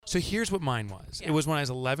So here's what mine was. Yeah. It was when I was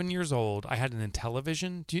 11 years old. I had an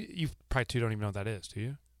Intellivision. You probably two don't even know what that is, do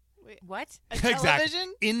you? Wait, What? a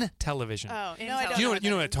television? Intellivision. Oh, In no, I don't Do you know what what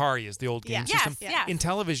that is. Atari is, the old game Yeah. system? Yes.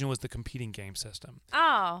 Intellivision was the competing game system.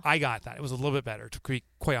 Oh. I got that. It was a little bit better, to be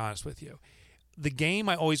quite honest with you. The game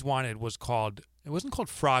I always wanted was called, it wasn't called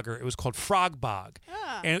Frogger, it was called Frog Bog.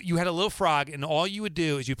 Ah. And you had a little frog, and all you would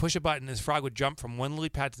do is you push a button, and this frog would jump from one lily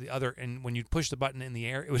pad to the other, and when you push the button in the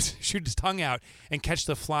air, it would shoot its tongue out and catch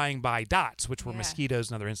the flying by dots, which were Yeah. mosquitoes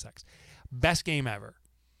and other insects. Best game ever.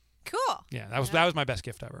 Cool. Yeah, that was my best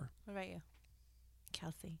gift ever. What about you,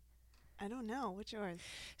 Kelsey? I don't know. What's yours?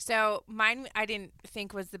 So mine, I didn't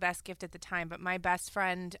think was the best gift at the time, but my best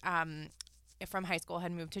friend from high school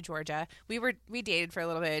had moved to Georgia. We dated for a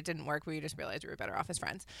little bit. It didn't work. We just realized we were better off as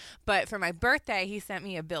friends. But for my birthday, he sent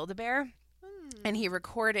me a Build-A-Bear, and he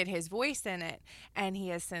recorded his voice in it, and he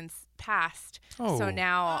has since passed. Oh. So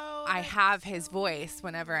now Oh, I that's have his so voice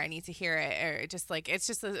whenever I need to hear it, or it's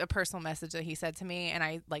just a personal message that he said to me, and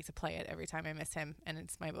I like to play it every time I miss him, and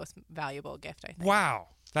it's my most valuable gift, I think. Wow.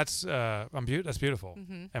 That's that's beautiful.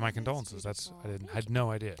 Mhm. And my condolences. That's beautiful. I had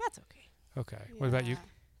no idea. That's okay. Okay. What about you, Yeah.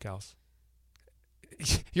 Gals?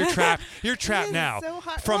 You're trapped. You're trapped It is now. so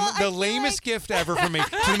hard. From Well, I the feel lamest gift ever for me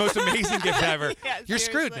to the most amazing gift ever. Yeah, You're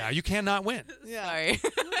screwed seriously. now. You cannot win. Yeah. Sorry.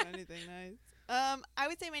 Not anything nice. I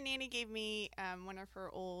would say my nanny gave me one of her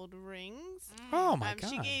old rings. Oh my god.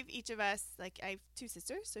 She gave each of us, like, I have two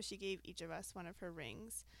sisters, so she gave each of us one of her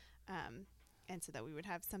rings, and so that we would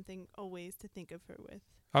have something always to think of her with.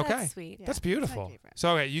 Okay. That's sweet. Yeah, That's it's my beautiful. favorite.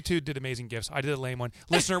 So, okay, you two did amazing gifts. I did a lame one.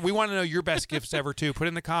 Listener, we want to know your best gifts ever, too. Put it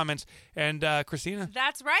in the comments. And, Christina?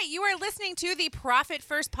 That's right. You are listening to the Profit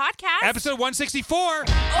First podcast. Episode 164.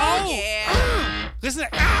 Oh, yeah. Listen to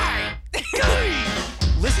that.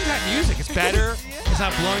 Listen to that music. It's better. It's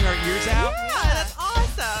not blowing our ears out. Yeah, that's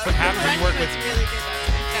awesome. what happens when you work with- It's really good.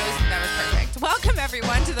 That was perfect. Welcome,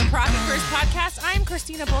 everyone, to the Profit First podcast. I'm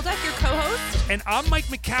Christina Bolduc, your co-host. And I'm Mike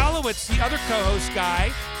McAllowitz, the other co-host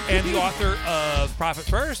guy and the author of Profit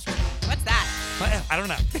First. What's that? I don't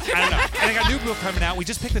know. And I got a new book coming out. We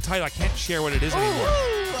just picked the title. I can't share what it is anymore.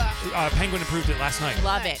 Ooh. Penguin approved it last night.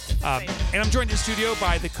 Love it. And I'm joined in studio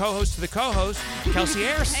by the co-host to the co-host, Kelsey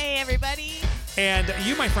Ayers. Hey, everybody. And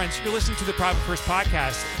you, my friends, you're listening to the Profit First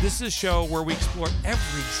podcast. This is a show where we explore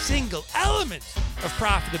every single element of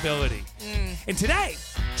profitability. And today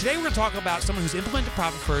we're going to talk about someone who's implemented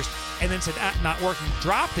Profit First and then said, not working,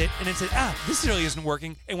 dropped it, and then said, this really isn't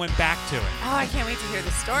working, and went back to it. Oh, I can't wait to hear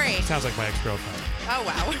the story. Sounds like my ex-girlfriend. Oh,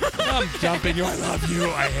 wow. I'm dumping you. I love you.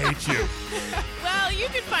 I hate you. Well, you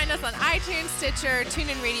can find us on iTunes, Stitcher,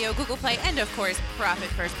 TuneIn Radio, Google Play, and, of course,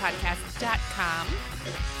 ProfitFirstPodcast.com.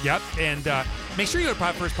 Yep. And make sure you go to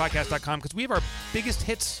ProfitFirstPodcast.com because we have our biggest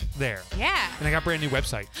hits there. Yeah. And I got a brand new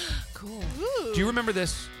website. Cool. Ooh. Do you remember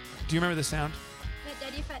this? Do you remember this sound? Fat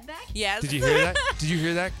Daddy Fatback? Yes. Did you hear that? Did you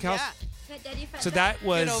hear that, Kels? Yeah. Fat Daddy Fatback? So that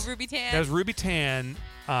was Good old Ruby Tan. That was Ruby Tan.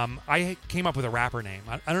 I came up with a rapper name.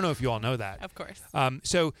 I don't know if you all know that. Of course.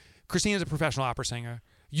 So Christina's a professional opera singer.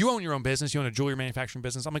 You own your own business. You own a jewelry manufacturing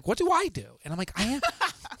business. I'm like, what do I do? And I'm like,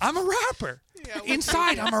 I'm a rapper. Yeah, what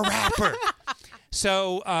Inside, I'm a rapper.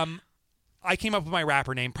 So I came up with my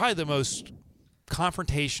rapper name, probably the most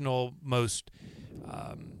confrontational, most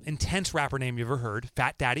intense rapper name you ever heard.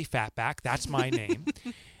 Fat Daddy Fatback. That's my name.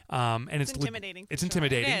 And It's intimidating. It's for sure.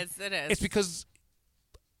 intimidating. It is. It's because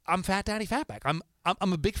I'm Fat Daddy Fatback. I'm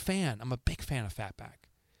a big fan. I'm a big fan of Fatback,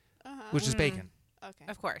 Uh-huh. which is bacon. Okay.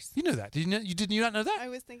 Of course. You knew that. Did you not know that? I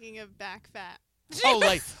was thinking of back fat.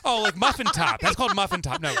 like muffin top. That's called muffin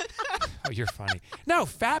top. No. Oh, you're funny. No,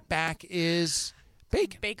 Fatback is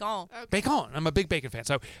bacon. Bacon. Okay. Bacon. I'm a big bacon fan.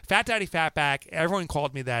 So Fat Daddy Fatback, everyone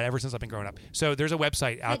called me that ever since I've been growing up. So there's a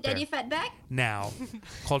website out Fat Daddy there Fatback? now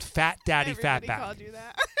called Fat Daddy Everybody Fatback. called you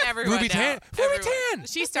that. Everyone Ruby now. Tan. Ruby Everyone. Tan.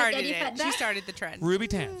 She started Daddy it. Fat She Back? started the trend. Ruby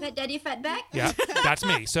Tan. Fat Daddy Fatback? Yeah, that's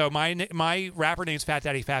me. So my rapper name's Fat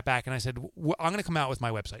Daddy Fatback, and I said I'm going to come out with my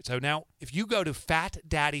website. So now, if you go to Fat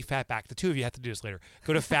Daddy Fatback, the two of you have to do this later.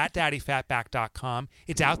 Go to fatdaddyfatback.com.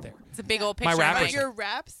 It's out there. It's a big old My picture. rapper of But Mike. your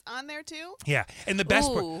raps on there too? Yeah, and the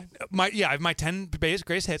best part, Ooh. my 10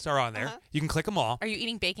 greatest hits are on there. Uh-huh. You can click them all. Are you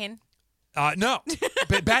eating bacon? No,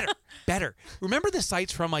 but better. Remember the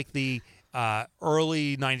sites from like the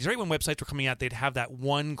early 90s, right when websites were coming out, they'd have that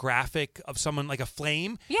one graphic of someone like a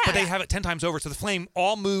flame, Yeah. but they have it 10 times over, so the flame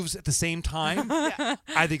all moves at the same time. Yeah.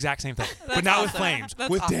 I have the exact same thing, but That's not with awesome. flames, That's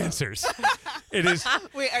with awesome. dancers. It is.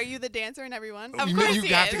 Wait, are you the dancer in everyone? Of you course you he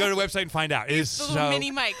have is. to go to the website and find out. It is The little so mini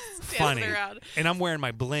mics funny. dancing around. And I'm wearing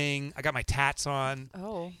my bling. I got my tats on.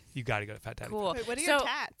 Oh, You got to go to Fat Daddy. cool. Wait, what are so, your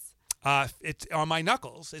tats? It's on my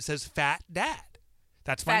knuckles. It says Fat Dad.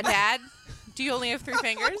 That's Fat fine. Dad. Do you only have 3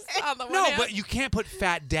 fingers on the one No, hand? but you can't put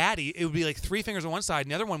Fat Daddy. It would be like 3 fingers on one side,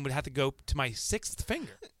 and the other one would have to go to my 6th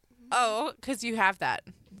finger. Oh, because you have that.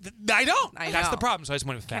 I don't. I That's know. the problem. So I just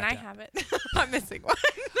went with Fat Can I Dad. have it? I'm missing one.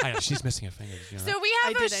 I know she's missing a finger. Did you know So that? we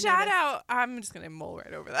have I a did, I shout noticed. out. I'm just going to mull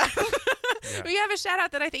right over that. Yeah. We have a shout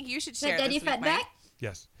out that I think you should share. Fat Daddy this week, Fat Mike. Back?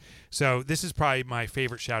 Yes. So this is probably my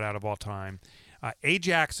favorite shout out of all time.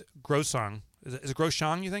 Ajax Grosong. Is it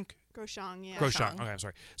Groshong, you think? Groshong, yeah. Groshong. Okay, I'm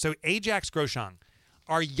sorry. So Ajax Groshong,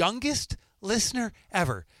 our youngest listener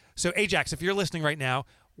ever. So Ajax, if you're listening right now,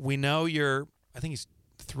 we know you're, I think he's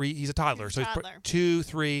 3, he's a toddler. He's So a he's toddler. 2,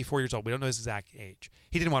 3, 4 years old. We don't know his exact age.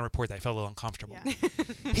 He didn't want to report that. He felt a little uncomfortable. Yeah.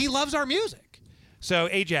 He loves our music. So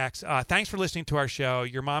Ajax, thanks for listening to our show.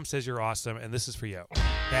 Your mom says you're awesome, and this is for you.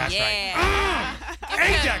 That's right. Yeah.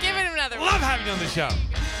 Ajax, Give it another one. love having you on the show.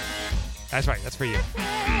 That's right. That's for you.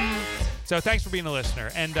 So thanks for being a listener,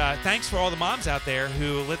 and thanks for all the moms out there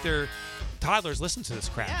who let their toddlers listen to this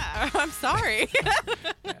crap. Yeah. I'm sorry.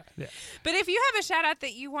 Yeah. But if you have a shout out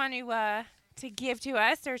that you want to give to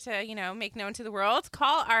us or to, make known to the world,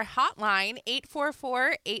 call our hotline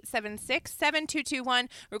 844-876-7221.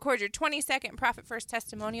 Record your 20-second Profit First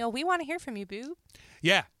testimonial. We want to hear from you, boo.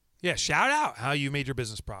 Yeah. Shout out how you made your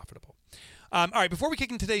business profitable. All right. Before we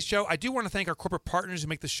kick into today's show, I do want to thank our corporate partners who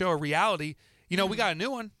make the show a reality. We got a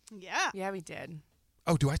new one. Yeah. Yeah, we did.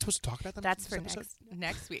 Oh, do I supposed to talk about them? That's this for episode?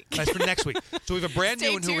 next week. That's for next week. So we have a brand Stay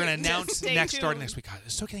new one who we're going tuned. to announce Stay starting tuned. next week. God,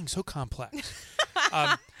 it's getting so complex.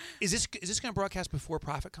 Is this going to broadcast before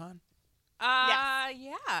ProfitCon?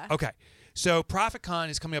 Yeah. Okay. So ProfitCon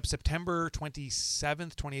is coming up September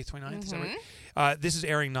 27th, 28th, 29th. Is that right? This is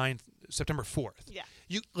airing September 4th. Yeah.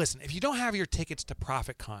 You listen, if you don't have your tickets to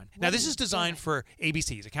ProfitCon, now this is designed for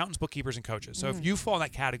ABCs, accountants, bookkeepers, and coaches. So if you fall in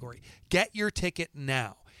that category, get your ticket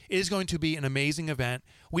now. It is going to be an amazing event.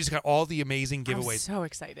 We just got all the amazing giveaways. I'm so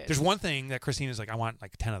excited. There's one thing that Christina's like, I want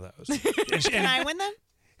like 10 of those. Can I win them?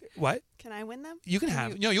 What? Can I win them? You can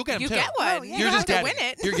have. You'll get them you too. get one. Oh, yeah. You You're don't just have to getting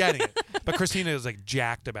win it. You're getting it. But Christina is like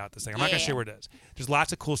jacked about this thing. I'm not going to Yeah. share what it is. There's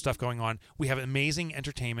lots of cool stuff going on. We have amazing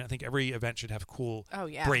entertainment. I think every event should have cool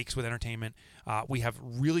breaks with entertainment. We have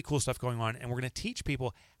really cool stuff going on, and we're going to teach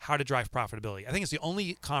people how to drive profitability. I think it's the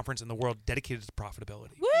only conference in the world dedicated to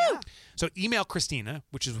profitability. Woo! Yeah. So email Christina,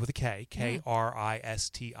 which is with a K, Kristina,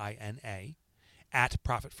 at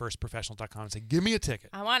profitfirstprofessionals.com and say, give me a ticket.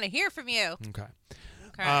 I want to hear from you. Okay.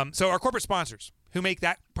 Okay. So our corporate sponsors who make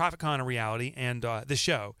that ProfitCon a reality and the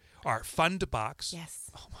show are Fundbox.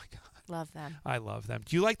 Yes. Oh, my God. Love them. I love them.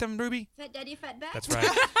 Do you like them, Ruby? Fat Daddy Fat Back? That's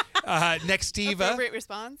right. Nextiva. Appropriate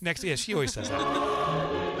response. Yeah, she always says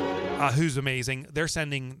that. Who's amazing. They're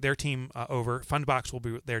sending their team over. Fundbox will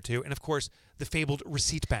be there, too. And, of course, the fabled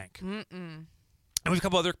Receipt Bank. Mm-mm. And we have a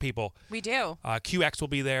couple other people. We do. QX will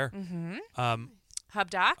be there. Mm-hmm.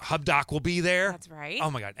 HubDoc. HubDoc will be there. That's right.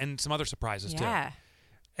 Oh, my God. And some other surprises, too. Yeah.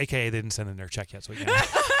 AKA they didn't send in their check yet, so we can't.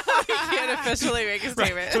 We can't officially make a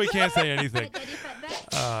statement. So we can't say anything. Fat Daddy Fat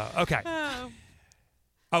Back? Okay. Oh.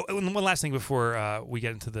 Oh, and one last thing before we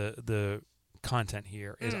get into the content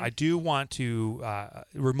here is I do want to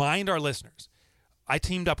remind our listeners, I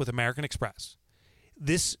teamed up with American Express.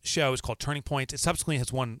 This show is called Turning Points. It subsequently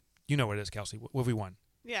has won, you know what it is, Kelsey. What have we won?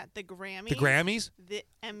 Yeah, the Grammys. The Grammys, The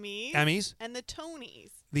Emmys. Emmys, And the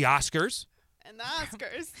Tonys. the Oscars, And the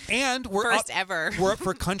Oscars. and we're First up, ever. we're up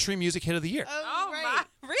for Country Music Hit of the Year. Oh, right.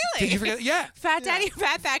 my. Really? Did you forget? Yeah, Fat Daddy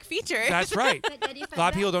Fat Back feature. that's right. Fat Daddy Fat A lot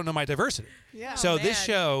of Back? people don't know my diversity. Yeah. So this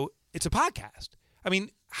man. show, it's a podcast. I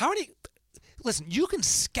mean, how many... Listen, you can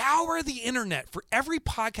scour the internet for every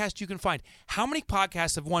podcast you can find. How many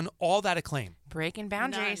podcasts have won all that acclaim? Breaking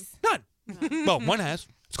boundaries. None. Well, one has.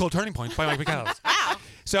 It's called Turning Points by Mike McCallum. Wow.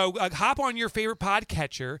 So hop on your favorite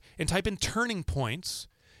podcatcher and type in Turning Points,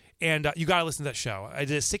 and you got to listen to that show. I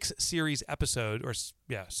did a 6-series episode,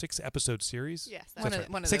 6-episode series. Yes. That's One of- right.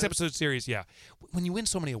 one of 6-episode series, yeah. When you win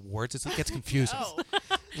so many awards, it gets confusing. Oh.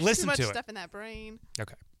 Listen Too much to it. stuff in that brain.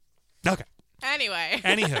 Okay. Anyway.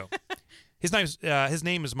 Anywho, his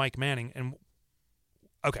name is Mike Manning,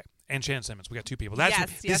 and Shannon Simmons. We got two people. Yes,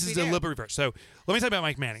 this yes, is we the do. liberal reverse. So let me tell you about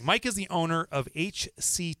Mike Manning. Mike is the owner of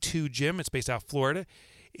HC2 Gym. It's based out of Florida.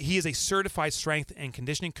 He is a certified strength and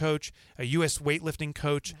conditioning coach, a U.S. weightlifting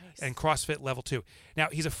coach, and CrossFit Level 2. Now,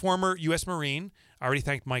 he's a former U.S. Marine. I already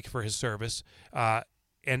thanked Mike for his service.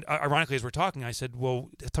 And ironically, as we're talking, I said,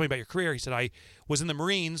 well, tell me about your career. He said, I was in the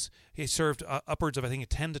Marines. He served upwards of, I think,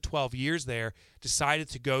 10 to 12 years there, decided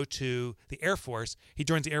to go to the Air Force. He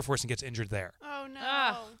joins the Air Force and gets injured there. Oh, no.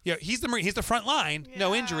 Ah. Yeah, he's the Marine. He's the front line.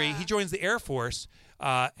 No Yeah. injury. He joins the Air Force,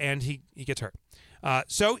 and he gets hurt.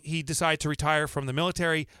 So he decided to retire from the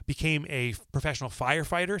military, became a professional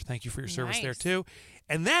firefighter. Thank you for your service there, too.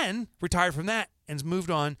 And then retired from that and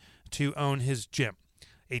moved on to own his gym,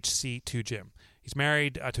 HC2 Gym. He's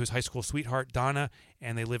married to his high school sweetheart, Donna,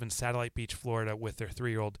 and they live in Satellite Beach, Florida, with their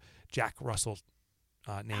 3-year-old Jack Russell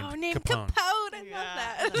named Capone. I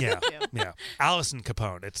love that. Yeah. Allison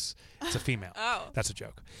Capone. It's a female. Oh. That's a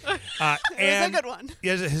joke. It's a good one.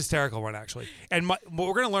 Yeah, it's a hysterical one, actually. And what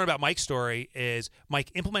we're going to learn about Mike's story is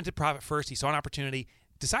Mike implemented profit first. He saw an opportunity,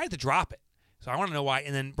 decided to drop it. So I want to know why,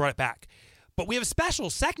 and then brought it back. But we have a special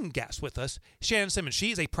second guest with us, Shannon Simmons.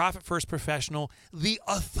 She is a profit first professional, the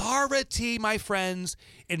authority, my friends,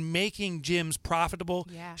 in making gyms profitable.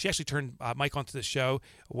 Yeah. She actually turned Mike onto the show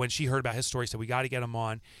when she heard about his story, so we got to get him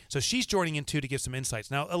on. So she's joining in, too, to give some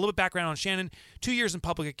insights. Now, a little bit background on Shannon. 2 years in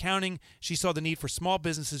public accounting. She saw the need for small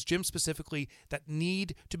businesses, gyms specifically, that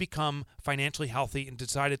need to become financially healthy and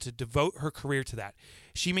decided to devote her career to that.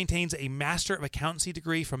 She maintains a Master of Accountancy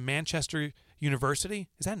degree from Manchester University.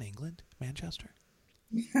 Is that in England? Manchester?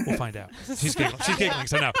 We'll find out. She's giggling,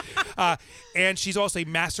 so no. And she's also a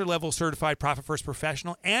master-level certified Profit First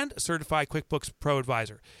professional and certified QuickBooks Pro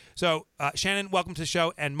advisor. So, Shannon, welcome to the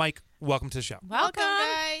show, and Mike, welcome to the show. Welcome,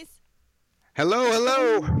 guys.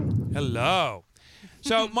 Hello.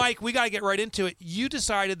 So, Mike, we got to get right into it. You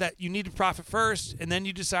decided that you needed Profit First, and then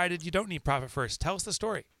you decided you don't need Profit First. Tell us the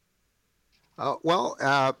story. A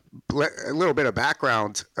little bit of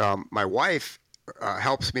background. My wife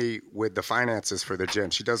helps me with the finances for the gym.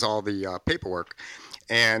 She does all the paperwork,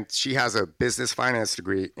 and she has a business finance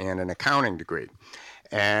degree and an accounting degree.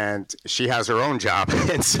 And she has her own job.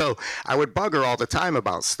 And so I would bug her all the time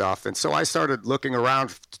about stuff. And so I started looking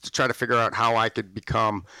around to try to figure out how I could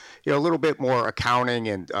become, a little bit more accounting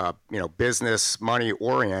and, business money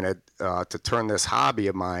oriented to turn this hobby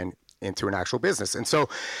of mine into an actual business. And so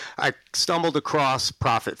I stumbled across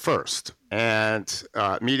Profit First and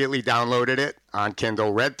immediately downloaded it on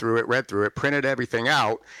Kindle, read through it, printed everything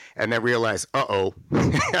out, and then realized, I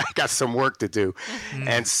got some work to do. Mm-hmm.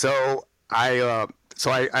 And so I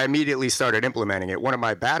immediately started implementing it. One of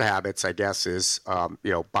my bad habits, I guess, is,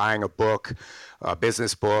 buying a book, a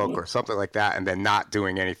business book or something like that, and then not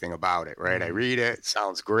doing anything about it, right? I read it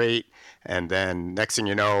sounds great. And then next thing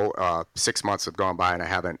you know, 6 months have gone by and I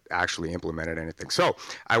haven't actually implemented anything. So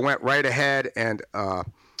I went right ahead and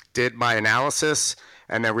did my analysis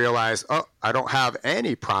and then realized, I don't have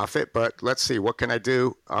any profit, but let's see, what can I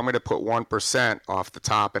do? I'm going to put 1% off the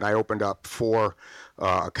top, and I opened up 4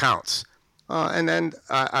 accounts. And then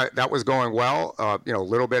that was going well, a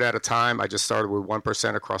little bit at a time. I just started with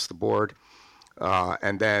 1% across the board.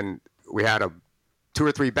 And then we had 2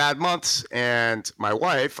 or 3 bad months, and my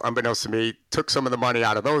wife, unbeknownst to me, took some of the money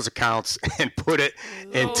out of those accounts and put it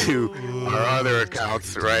into our other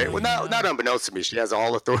accounts, right? Well, not unbeknownst to me. She has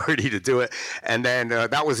all authority to do it. And then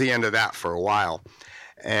that was the end of that for a while.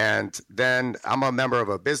 And then I'm a member of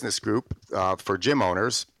a business group for gym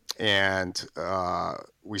owners. And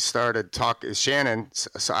we started talking. Shannon,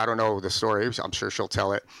 so I don't know the story. I'm sure she'll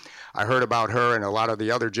tell it. I heard about her, and a lot of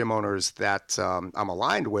the other gym owners that I'm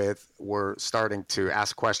aligned with were starting to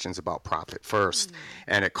ask questions about Profit First.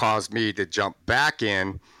 And it caused me to jump back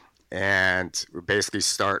in and basically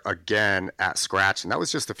start again at scratch. And that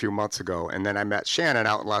was just a few months ago. And then I met Shannon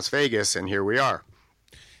out in Las Vegas, and here we are.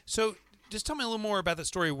 So just tell me a little more about the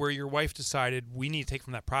story where your wife decided we need to take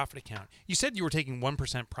from that profit account. You said you were taking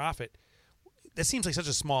 1% profit. That seems like such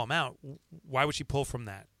a small amount. Why would she pull from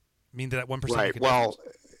that? I mean, that 1%. Right. Well,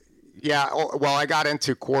 yeah. Well, I got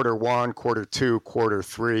into quarter 1, quarter 2, quarter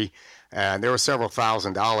 3, and there were several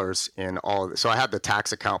 $1,000s in all of it. So I had the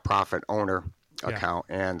tax account, profit owner account,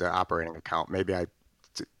 and the operating account. Maybe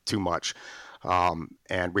too much.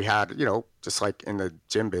 And we had, just like in the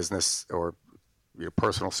gym business or your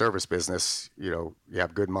personal service business, you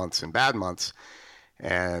have good months and bad months.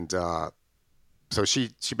 And so she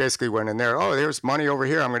basically went in there, there's money over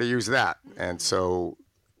here, I'm going to use that. And so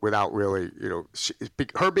without really,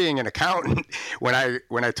 her being an accountant, when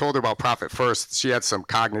I told her about Profit First, she had some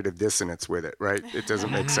cognitive dissonance with it, right? It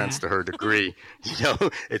doesn't make sense to her degree.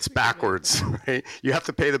 It's backwards, right? You have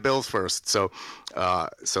to pay the bills first. So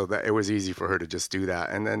that it was easy for her to just do that.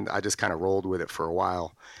 And then I just kind of rolled with it for a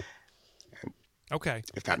while. Okay.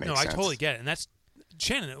 If that makes sense. No, I totally get it. And that's,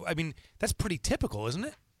 Shannon, I mean, that's pretty typical, isn't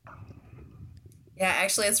it? Yeah,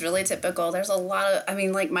 actually, it's really typical. There's a lot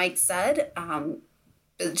of, like Mike said,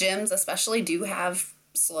 the gyms especially do have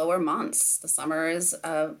slower months. The summer is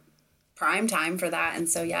a prime time for that. And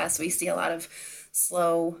so, yes, we see a lot of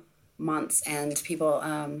slow months and people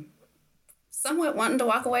somewhat wanting to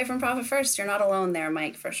walk away from Profit First. You're not alone there,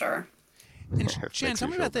 Mike, for sure. And Shannon, tell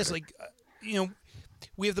me about this. Like,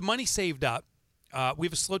 we have the money saved up. We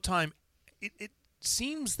have a slow time. It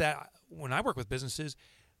seems that when I work with businesses,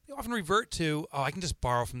 they often revert to, I can just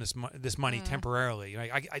borrow from this money temporarily.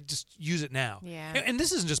 I just use it now. Yeah. And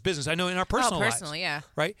this isn't just business. I know in our personal lives. Yeah.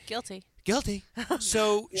 Right? Guilty.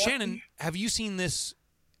 So, Shannon, have you seen this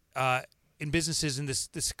in businesses, in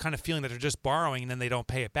this kind of feeling that they're just borrowing and then they don't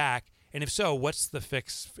pay it back? And if so, what's the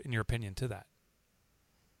fix, in your opinion, to that?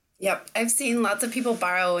 Yep. I've seen lots of people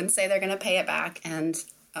borrow and say they're going to pay it back. And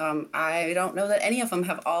I don't know that any of them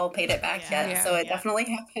have all paid it back yet. Yeah. So it definitely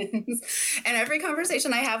happens. And every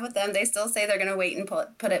conversation I have with them, they still say they're going to wait and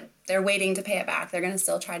they're waiting to pay it back. They're going to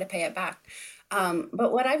still try to pay it back.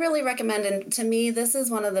 But what I really recommend, and to me, this is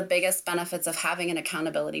one of the biggest benefits of having an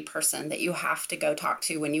accountability person that you have to go talk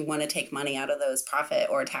to when you want to take money out of those profit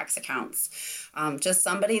or tax accounts. Just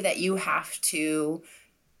somebody that you have to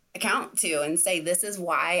account to and say, this is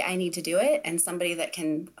why I need to do it. And somebody that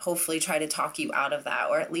can hopefully try to talk you out of that,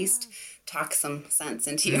 or at least talk some sense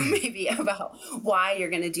into you maybe about why you're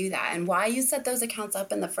going to do that and why you set those accounts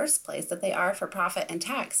up in the first place, that they are for profit and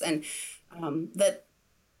tax. And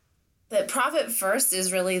that profit first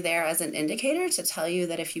is really there as an indicator to tell you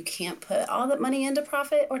that if you can't put all that money into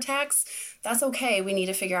profit or tax, that's okay. We need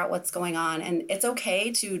to figure out what's going on. And it's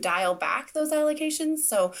okay to dial back those allocations.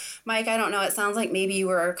 So, Mike, I don't know, it sounds like maybe you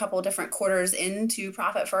were a couple different quarters into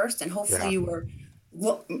profit first, and hopefully you were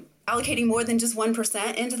allocating more than just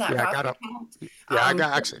 1% into that profit account. I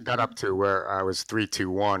got up to where I was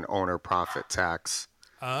 3-2-1 owner profit tax.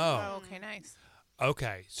 Oh, okay, nice.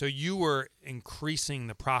 Okay, so you were increasing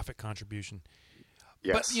the profit contribution.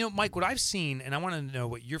 Yes. But, Mike, what I've seen, and I want to know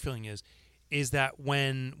what your feeling is that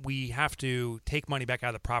when we have to take money back out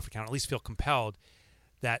of the profit account, at least feel compelled,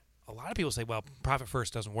 that a lot of people say, well, profit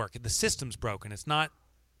first doesn't work. The system's broken. It's not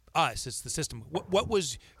us, it's the system. What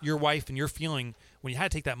was your wife and your feeling when you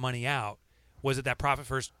had to take that money out? Was it that profit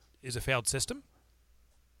first is a failed system?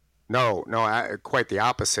 No, quite the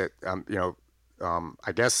opposite.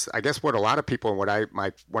 I guess what a lot of people, one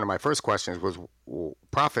of my first questions was, well,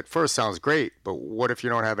 profit first sounds great, but what if you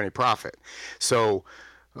don't have any profit? So,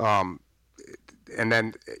 and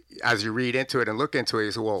then as you read into it and look into it,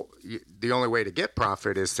 you say, well, the only way to get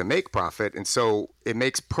profit is to make profit. And so it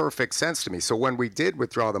makes perfect sense to me. So when we did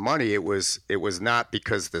withdraw the money, it was not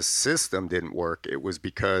because the system didn't work. It was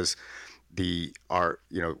because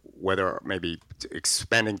whether maybe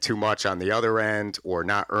expending too much on the other end or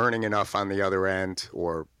not earning enough on the other end,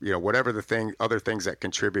 or whatever other things that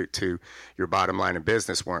contribute to your bottom line in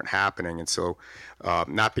business weren't happening. And so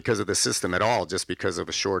not because of the system at all, just because of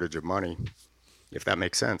a shortage of money, if that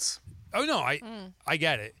makes sense. Oh no, I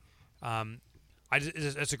get it.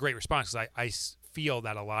 That's a great response, because I feel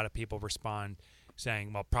that a lot of people respond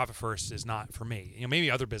saying, well, profit first is not for me. Maybe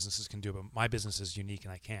other businesses can do it, but my business is unique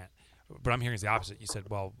and I can't. But I'm hearing the opposite. You said,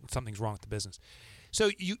 well, something's wrong with the business.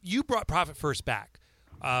 So you brought profit first back.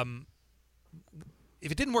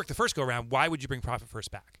 If it didn't work the first go around, why would you bring profit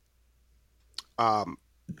first back?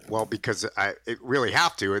 Well, because it really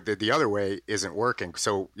have to. The other way isn't working.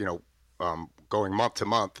 So, going month to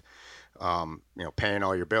month, paying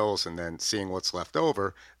all your bills and then seeing what's left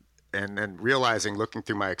over, and then realizing, looking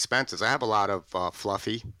through my expenses, I have a lot of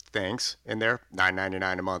fluffy things in there.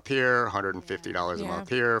 $9.99 a month here, $150 a month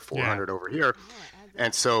here, $400 over here.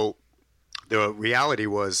 And so the reality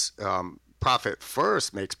was, profit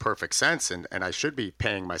first makes perfect sense, and I should be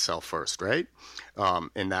paying myself first, right?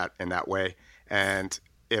 In that way. And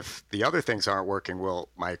if the other things aren't working, well,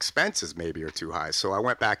 my expenses maybe are too high. So I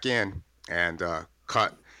went back in and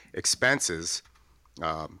cut expenses,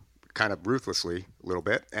 kind of ruthlessly a little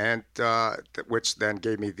bit, and which then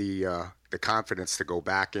gave me the confidence to go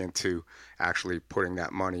back into actually putting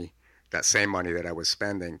that same money that I was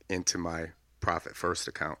spending, into my profit first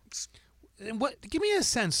accounts. And give me a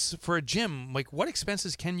sense for a gym, like what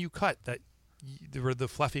expenses can you cut that were the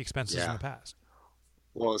fluffy expenses in the past?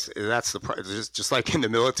 Well, that's just like in the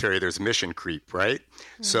military, there's mission creep, right?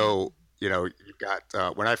 Mm-hmm. So, you've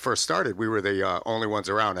got, when I first started, we were the only ones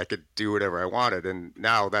around. I could do whatever I wanted. And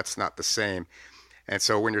now that's not the same. And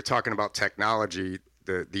so when you're talking about technology,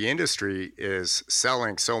 the industry is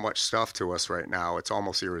selling so much stuff to us right now. It's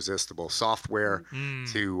almost irresistible. Software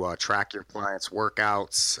to track your clients'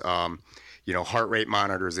 workouts, heart rate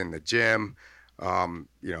monitors in the gym,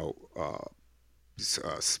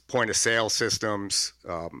 point of sale systems,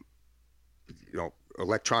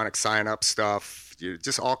 electronic sign up stuff,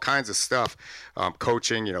 just all kinds of stuff,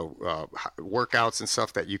 coaching, workouts and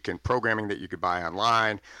stuff programming that you could buy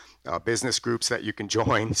online, business groups that you can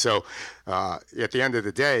join. So at the end of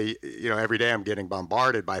the day, every day I'm getting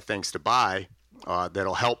bombarded by things to buy.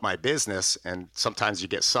 that'll help my business, and sometimes you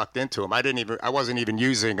get sucked into them. I wasn't even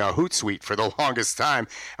using Hootsuite for the longest time.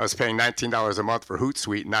 I was paying $19 a month for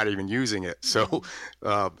Hootsuite and not even using it. So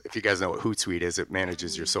if you guys know what Hootsuite is, it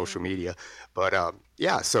manages your social media. But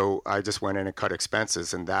so I just went in and cut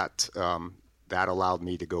expenses, and that allowed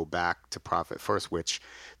me to go back to profit first, which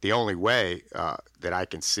the only way that I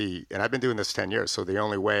can see, and I've been doing this 10 years, so the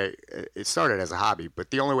only way, it started as a hobby,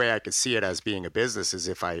 but the only way I could see it as being a business is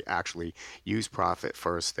if I actually use profit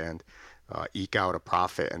first and eke out a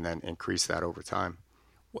profit and then increase that over time.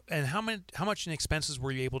 And how much in expenses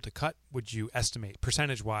were you able to cut, would you estimate,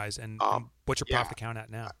 percentage-wise, and what's your profit count at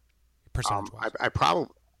now, percentage-wise?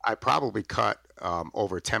 I probably cut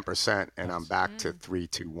over 10%, and I'm back to 3,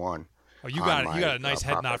 2, 1. Oh, you got it. You got a nice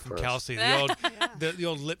head nod from Kelsey. The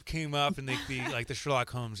old lip came up, and the like the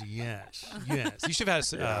Sherlock Holmes. Yes. You should have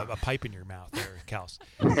had a pipe in your mouth there, Kels.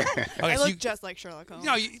 Okay, I look just like Sherlock Holmes.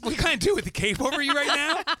 No, what you kind of do with the cape over you right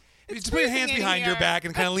now? You just put your hands behind your back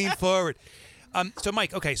and kind of lean forward. So,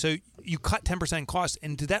 Mike, okay, so you cut 10% costs,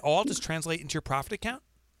 and did that all just translate into your profit account?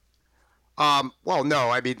 Well,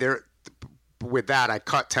 no. I mean, with that, I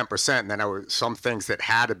cut 10%, and then there were some things that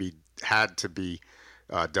had to be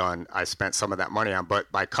done. I spent some of that money on,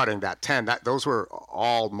 but by cutting that 10, those were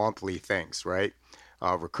all monthly things, right?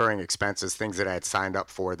 Recurring expenses, things that I had signed up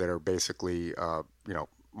for that are basically,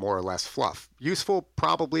 more or less fluff. Useful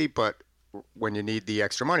probably, but when you need the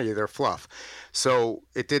extra money, they're fluff. So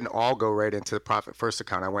it didn't all go right into the profit first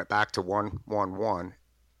account. I went back to 1-1-1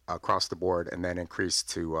 across the board, and then increased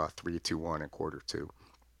to 3-2-1 in quarter 2.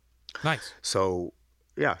 Nice. So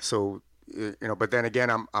yeah, but then again,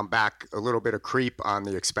 I'm back a little bit of creep on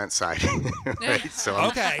the expense side. Right? So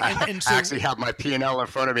okay, and so I actually have my P&L in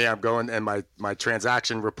front of me. I'm going and my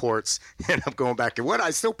transaction reports, and I'm going back and what,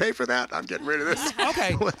 I still pay for that? I'm getting rid of this.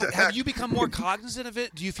 Okay. Have you become more cognizant of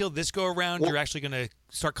it? Do you feel this go around you're actually going to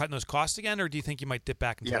start cutting those costs again, or do you think you might dip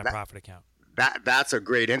back into that profit account? That's a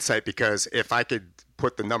great insight, because if I could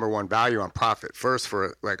put the number one value on profit first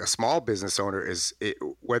for like a small business owner is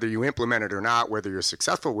whether you implement it or not, whether you're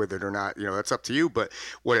successful with it or not, that's up to you. But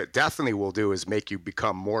what it definitely will do is make you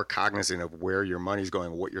become more cognizant of where your money's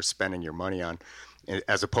going, what you're spending your money on,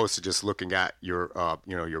 as opposed to just looking at your,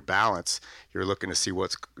 your balance. You're looking to see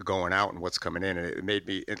what's going out and what's coming in. And it made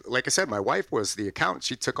me, like I said, my wife was the accountant.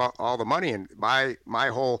 She took all the money, and my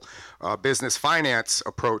whole business finance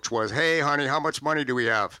approach was, hey, honey, how much money do we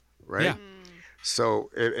have? Right. Yeah. So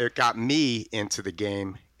it got me into the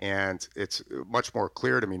game, and it's much more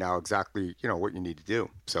clear to me now exactly, what you need to do.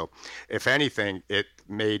 So if anything, it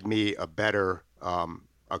made me a better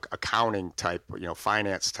accounting type,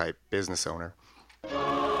 finance type business owner.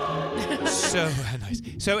 So nice.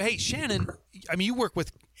 So, hey, Shannon, I mean, you work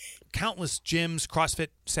with countless gyms, CrossFit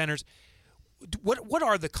centers. What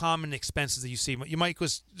are the common expenses that you see? Mike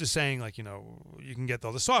was just saying, like, you can get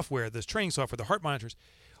all the software, the training software, the heart monitors.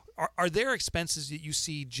 Are there expenses that you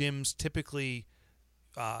see gyms typically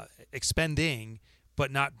expending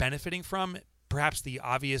but not benefiting from? Perhaps the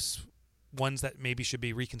obvious ones that maybe should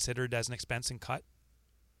be reconsidered as an expense and cut?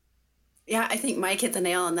 Yeah, I think Mike hit the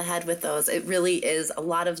nail on the head with those. It really is a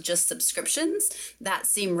lot of just subscriptions that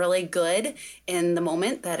seem really good in the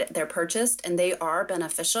moment that they're purchased, and they are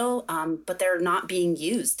beneficial, but they're not being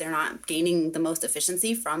used. They're not gaining the most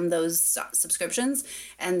efficiency from those subscriptions.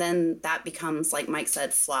 And then that becomes, like Mike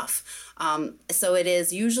said, fluff. So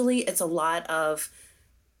it's a lot of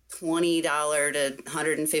 $20 to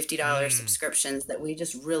 $150 subscriptions that we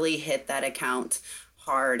just really hit that account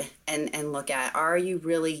hard and look at, are you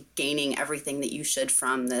really gaining everything that you should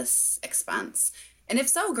from this expense? And if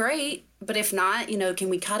so, great. But if not, can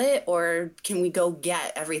we cut it, or can we go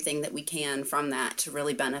get everything that we can from that to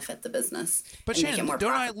really benefit the business? But Shannon, don't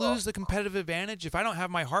profitable? I lose the competitive advantage if I don't have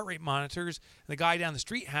my heart rate monitors and the guy down the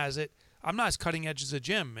street has it? I'm not as cutting edge as a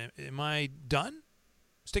gym. Am I done?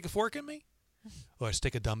 Stick a fork in me? Or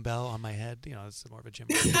stick a dumbbell on my head? It's more of a gym.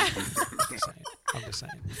 I'm just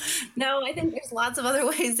saying. No, I think there's lots of other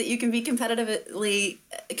ways that you can be competitive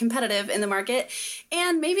in the market.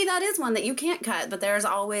 And maybe that is one that you can't cut, but there's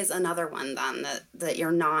always another one then that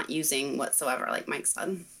you're not using whatsoever, like Mike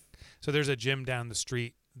said. So there's a gym down the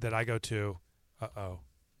street that I go to.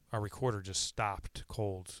 Our recorder just stopped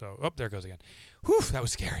cold. So, there it goes again. Whew, that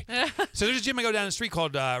was scary. So there's a gym I go down the street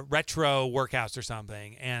called Retro Workouts or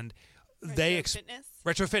something, and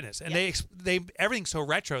Retro Fitness, and they everything's so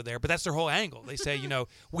retro there, but that's their whole angle. They say,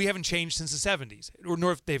 we haven't changed since the 70s,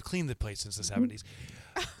 nor if they've cleaned the place since the 70s.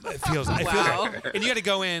 It feels like, and you got to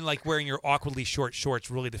go in like wearing your awkwardly short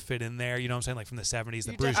shorts really to fit in there. You know what I'm saying? Like from the 70s,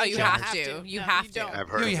 the Bruce. Oh, you have to. You have to. I've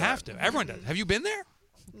heard you have to. Everyone does. Have you been there?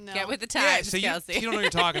 No. Get with the times, so Kelsey. you don't know what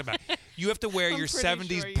you're talking about. You have to wear I'm your pretty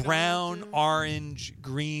 70s sure you don't brown, have to. orange,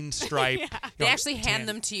 green stripe. Yeah. They actually hand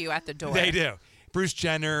them to you at the door. They do. Bruce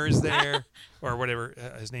Jenner is there, or whatever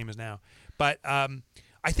his name is now. But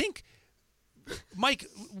I think, Mike,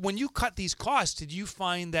 when you cut these costs, did you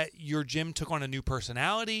find that your gym took on a new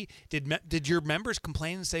personality? Did your members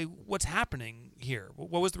complain and say, "What's happening here?"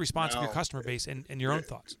 What was the response of your customer base and your own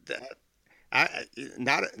thoughts?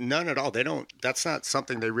 None at all. They don't. That's not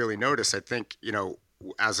something they really notice. I think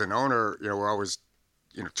as an owner, we're always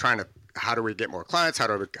trying to. How do we get more clients? How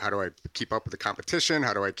do I keep up with the competition?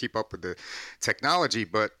 How do I keep up with the technology?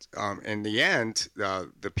 But in the end,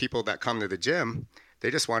 the people that come to the gym,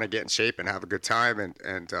 they just want to get in shape and have a good time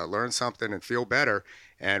and learn something and feel better.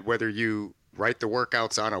 And whether you write the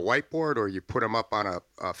workouts on a whiteboard or you put them up on a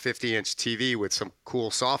 50-inch TV with some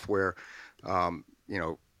cool software,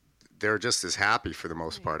 they're just as happy for the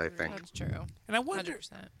most part, I think. That's true. And I wonder,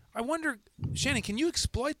 100%. Shannon, can you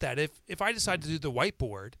exploit that? If I decide to do the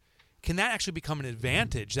whiteboard, can that actually become an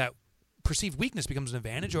advantage? That perceived weakness becomes an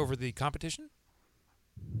advantage over the competition?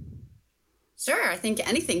 Sure. I think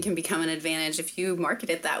anything can become an advantage if you market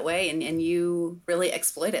it that way and you really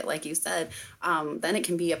exploit it, like you said. Then it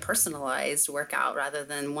can be a personalized workout rather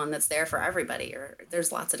than one that's there for everybody. Or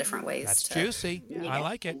there's lots of different ways. That's juicy. I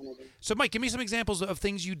like it. So, Mike, give me some examples of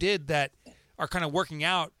things you did that are kind of working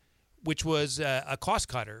out, which was a cost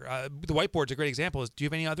cutter. The whiteboard's a great example. Do you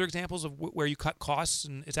have any other examples of where you cut costs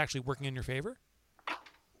and it's actually working in your favor?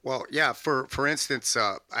 Well, yeah. For instance,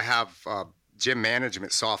 I have gym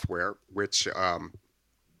management software, which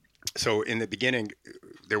so in the beginning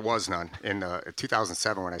there was none. In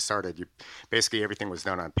 2007 when I started, basically everything was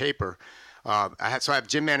done on paper. I have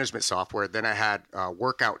gym management software. Then I had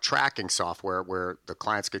workout tracking software where the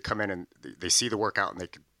clients could come in and they see the workout and they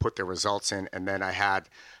could put their results in. And then I had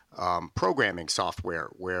programming software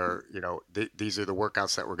where these are the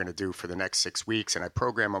workouts that we're going to do for the next 6 weeks, and I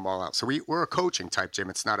program them all out. So we're a coaching type gym.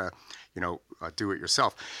 It's not a do it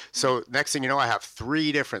yourself. So next thing you know, I have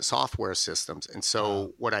 3 different software systems. And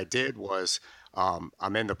so what I did was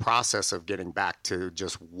I'm in the process of getting back to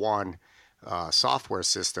just one software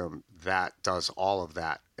system that does all of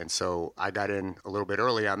that. And so I got in a little bit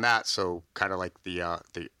early on that. So kind of like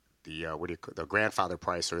the grandfather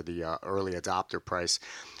price or the early adopter price.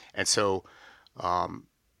 And so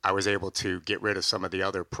I was able to get rid of some of the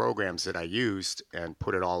other programs that I used and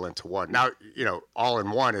put it all into one. Now, all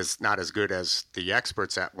in one is not as good as the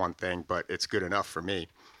experts at one thing, but it's good enough for me.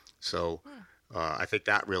 So I think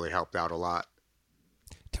that really helped out a lot.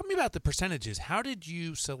 Tell me about the percentages. How did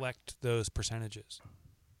you select those percentages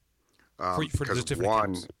for those different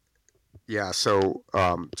accounts? Yeah, so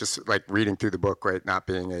just like reading through the book, right, not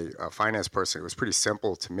being a finance person, it was pretty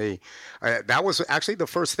simple to me. That was actually the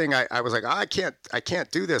first thing I was like, I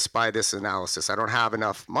can't do this by this analysis. I don't have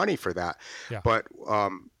enough money for that. Yeah. But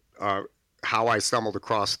how I stumbled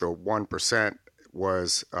across the 1%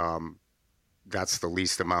 was that's the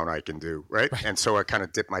least amount I can do, right? And so I kind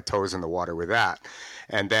of dipped my toes in the water with that.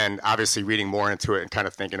 And then obviously reading more into it and kind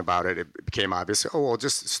of thinking about it, it became obvious,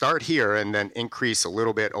 just start here and then increase a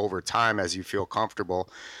little bit over time as you feel comfortable.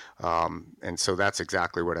 And so that's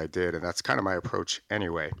exactly what I did. And that's kind of my approach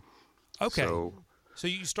anyway. Okay. So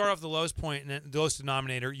you start off the lowest point and then the lowest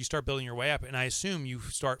denominator, you start building your way up. And I assume you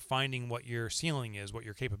start finding what your ceiling is, what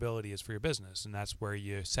your capability is for your business. And that's where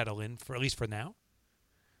you settle in for, at least for now?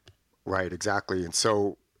 Right, exactly. And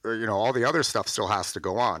so, all the other stuff still has to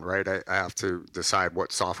go on, right? I have to decide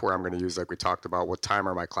what software I'm going to use, like we talked about, what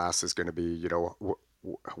timer my class is going to be,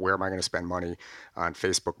 where am I going to spend money on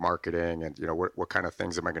Facebook marketing, and, what kind of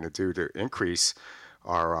things am I going to do to increase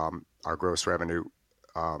our gross revenue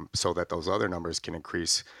so that those other numbers can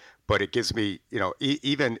increase. But it gives me,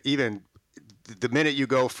 even the minute you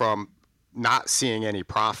go from not seeing any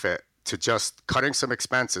profit to just cutting some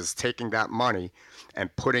expenses, taking that money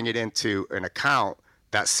and putting it into an account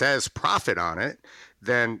that says profit on it,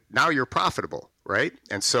 then now you're profitable, right?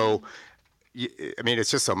 And so, it's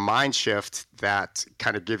just a mind shift that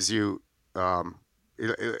kind of gives you,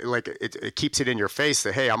 it keeps it in your face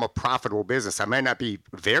that, hey, I'm a profitable business. I might not be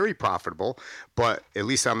very profitable, but at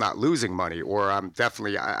least I'm not losing money, or I'm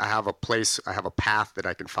definitely, I have a path that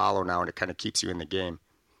I can follow now, and it kind of keeps you in the game.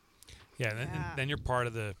 Yeah, and then you're part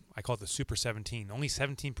of I call it the Super 17. Only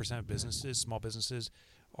 17% of businesses, small businesses,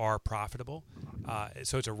 are profitable.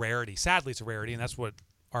 So it's a rarity. Sadly, it's a rarity, and that's what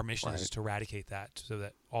our mission is, to eradicate that so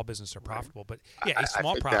that all businesses are profitable. But yeah, a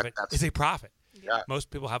small profit is a profit. Yeah.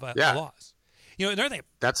 Most people have a loss. Another thing.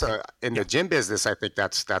 That's in the gym business. I think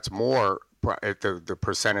that's more the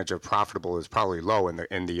percentage of profitable is probably low in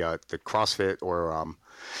the CrossFit or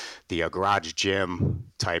the garage gym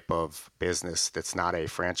type of business that's not a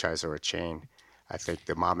franchise or a chain. I think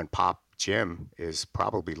the mom and pop gym is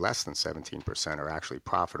probably less than 17% are actually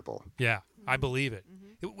profitable. Yeah, I believe it.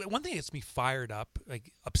 One thing that gets me fired up,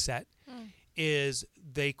 like upset, is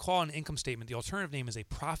they call an income statement. The alternative name is a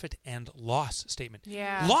profit and loss statement.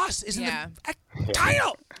 Yeah. Loss is in the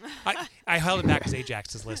title. I held it back because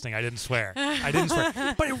Ajax is listening. I didn't swear.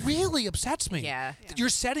 But it really upsets me. Yeah. You're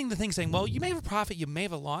setting the thing saying, well, you may have a profit, you may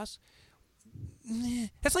have a loss.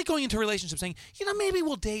 That's like going into a relationship saying, maybe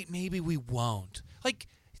we'll date, maybe we won't. Like,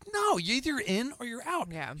 no, you're either in or you're out.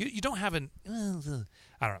 Yeah. You don't have an, I don't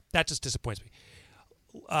know. That just disappoints me.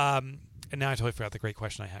 And now I totally forgot the great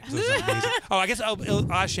question I had. 'Cause it was amazing. I guess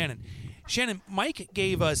I'll ask Shannon. Shannon, Mike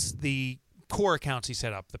gave us the core accounts he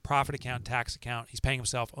set up, the profit account, tax account. He's paying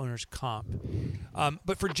himself, owner's comp.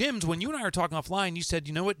 But for gyms, when you and I were talking offline, you said,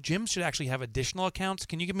 you know what, gyms should actually have additional accounts.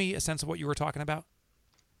 Can you give me a sense of what you were talking about?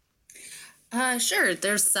 Sure.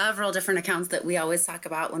 There's several different accounts that we always talk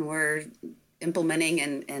about when we're implementing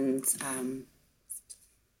and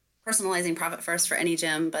personalizing Profit First for any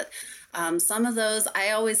gym. But some of those,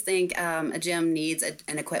 I always think a gym needs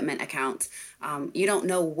an equipment account. You don't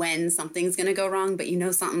know when something's going to go wrong, but you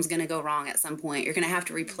know something's going to go wrong at some point. You're going to have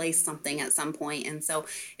to replace something at some point. And so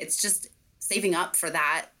it's just saving up for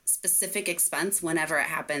that specific expense whenever it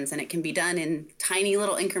happens. And it can be done in tiny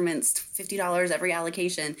little increments, $50 every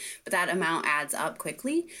allocation, but that amount adds up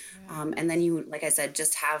quickly. And then you, like I said,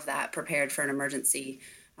 just have that prepared for an emergency.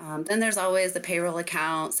 Then there's always the payroll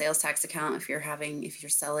account, sales tax account if you're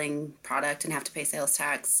selling product and have to pay sales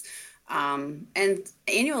tax. And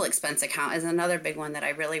annual expense account is another big one that I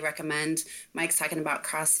really recommend. Mike's talking about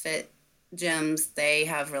CrossFit gyms. They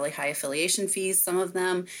have really high affiliation fees, some of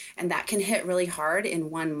them, and that can hit really hard in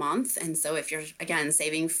 1 month. And so if you're, again,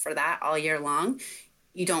 saving for that all year long,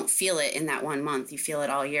 you don't feel it in that 1 month. You feel it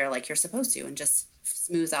all year like you're supposed to, and just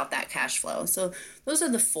smooths out that cash flow. So those are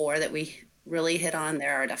the 4 that we really hit on.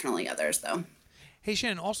 There are definitely others, though. Hey,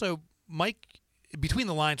 Shannon, also, Mike, between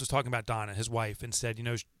the lines, was talking about Donna, his wife, and said,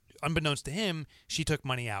 unbeknownst to him, she took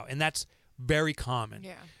money out. And that's very common.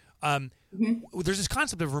 Yeah. There's this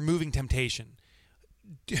concept of removing temptation.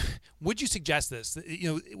 Would you suggest this?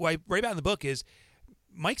 What I write about in the book is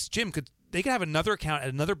Mike's gym could have another account at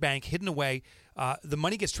another bank hidden away. The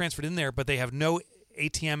money gets transferred in there, but they have no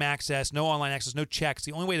ATM access, no online access, no checks.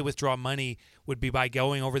 The only way to withdraw money would be by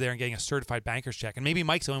going over there and getting a certified banker's check. And maybe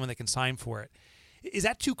Mike's the only one that can sign for it. Is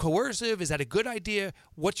that too coercive? Is that a good idea?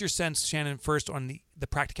 What's your sense, Shannon, first on the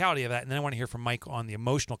practicality of that? And then I want to hear from Mike on the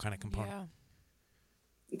emotional kind of component. Yeah.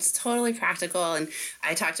 It's totally practical. And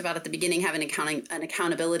I talked about at the beginning having an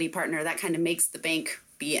accountability partner. That kind of makes the bank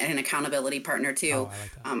be an accountability partner too. Oh,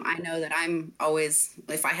 I like that. I know that I'm always,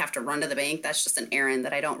 if I have to run to the bank, that's just an errand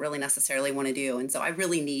that I don't really necessarily want to do. And so I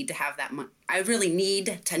really need to have that I really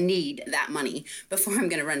need that money before I'm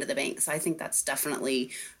going to run to the bank. So I think that's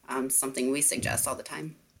definitely something we suggest all the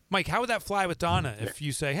time. Mike, how would that fly with Donna if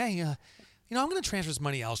you say, hey, I'm going to transfer this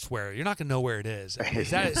money elsewhere. You're not going to know where it is. That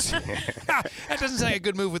doesn't sound like a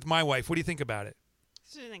good move with my wife. What do you think about it?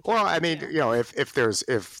 Well, I mean, if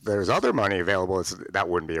there's other money available, that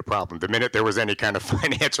wouldn't be a problem. The minute there was any kind of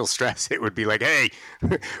financial stress, it would be like, hey,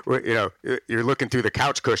 you're looking through the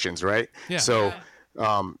couch cushions, right? Yeah. So,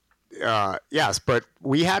 yes, but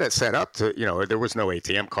we had it set up to, there was no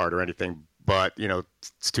ATM card or anything, but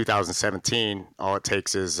it's 2017. All it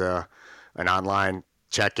takes is an online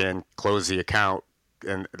check-in, close the account,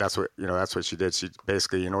 and that's what she did. She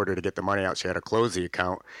basically, in order to get the money out, she had to close the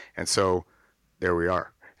account, and so there we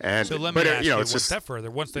are. And so let me ask you one step further.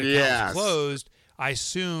 Once the account was closed, I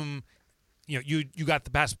assume you got the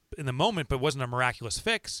best in the moment, but it wasn't a miraculous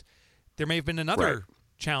fix. There may have been another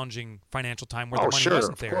challenging financial time where the money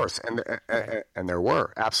wasn't there. Of course, and there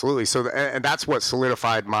were, absolutely. So and that's what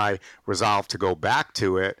solidified my resolve to go back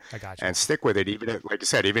to it and stick with it. Even if, like you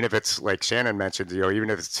said, even if it's like Shannon mentioned, even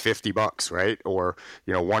if it's $50, right, or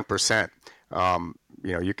 1%.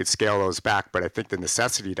 You could scale those back, but I think the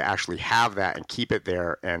necessity to actually have that and keep it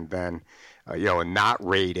there, and then, and not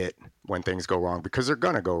rate it when things go wrong, because they're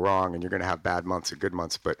going to go wrong, and you're going to have bad months and good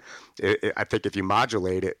months. But I think if you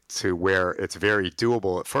modulate it to where it's very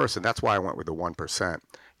doable at first, and that's why I went with the 1%.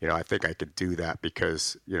 I think I could do that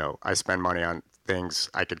because I spend money on things.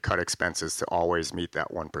 I could cut expenses to always meet that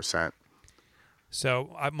 1%.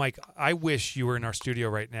 So, Mike, I wish you were in our studio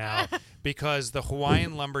right now because the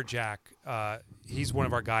Hawaiian Lumberjack, he's one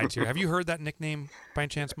of our guides here. Have you heard that nickname by any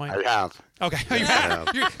chance, Mike? I have. Okay.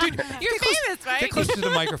 You're famous, right? Get closer to the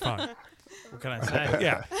microphone. What can I say?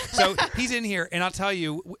 Yeah. So he's in here, and I'll tell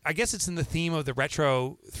you, I guess it's in the theme of the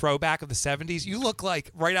retro throwback of the 70s. You look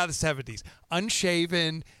like right out of the 70s.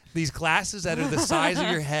 Unshaven, these glasses that are the size of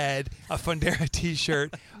your head, a Fundera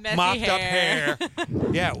T-shirt, Messy mopped up hair. hair.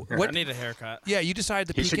 Yeah. I need a haircut. Yeah, you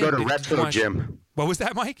decided to He peek should go in. to Did you Retro wanna- Gym. What was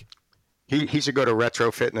that, Mike? He should go to Retro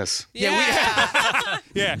Fitness. Yeah.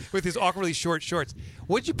 Yeah, with his awkwardly short shorts.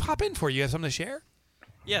 What did you pop in for? You have something to share?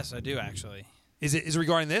 Yes, I do actually. Is it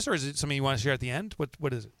regarding this, or is it something you want to share at the end?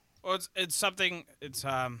 What is it? Well, it's something. It's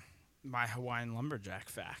my Hawaiian lumberjack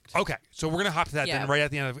fact. Okay, so we're gonna hop to that Yeah. then right at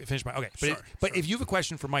the end of finish my. Okay, Sure, but if you have a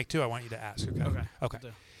question for Mike too, I want you to ask. Okay. Okay. will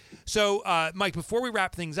do. So, Mike, before we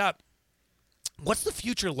wrap things up, what's the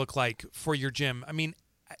future look like for your gym? I mean,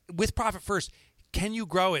 with Profit First, can you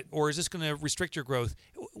grow it, or is this going to restrict your growth?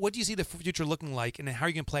 What do you see the future looking like, and how are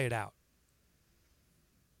you going to play it out?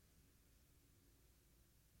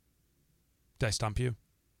 Did I stump you?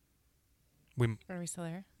 Are we still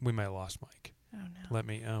there? We might have lost Mike. Oh no. Let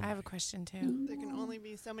me. I have a question too. There can only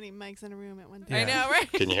be so many mics in a room at one Yeah. time. I know,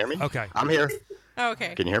 right? Can you hear me? Okay. I'm here. Oh,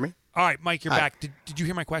 okay. Can you hear me? All right, Mike, you're Hi. back. Did you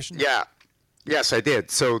hear my question? Yeah. Yes, I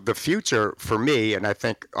did. So the future for me, and I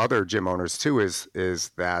think other gym owners too, is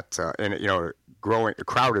that in growing a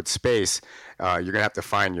crowded space, you're gonna have to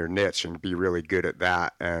find your niche and be really good at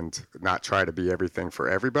that, and not try to be everything for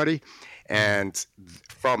everybody. And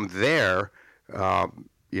from there,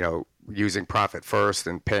 using Profit First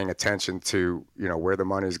and paying attention to where the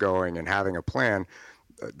money's going and having a plan,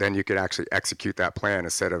 then you could actually execute that plan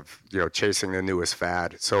instead of chasing the newest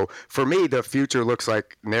fad. So for me, the future looks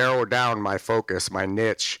like narrow down my focus, my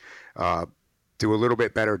niche, do a little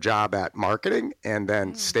bit better job at marketing, and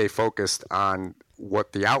then stay focused on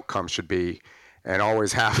what the outcome should be, and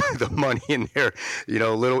always have the money in there,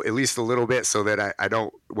 at least a little bit, so that I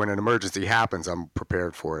don't, when an emergency happens, I'm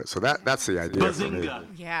prepared for it. So that's the idea for me.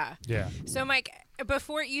 Yeah. Yeah. So, Mike,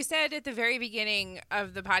 before you said at the very beginning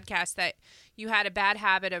of the podcast that you had a bad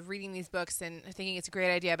habit of reading these books and thinking it's a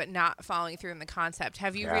great idea, but not following through in the concept.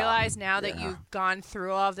 Have you realized now that you've gone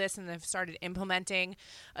through all of this and have started implementing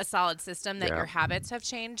a solid system that your habits have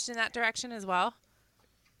changed in that direction as well?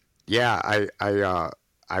 Yeah,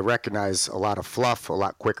 I recognize a lot of fluff a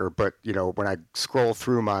lot quicker, but when I scroll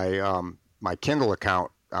through my my Kindle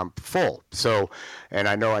account, I'm full. So, and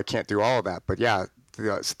I know I can't do all of that, but yeah,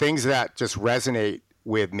 the things that just resonate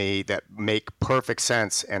with me that make perfect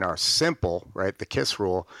sense and are simple, right? The KISS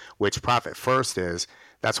rule, which Profit First is.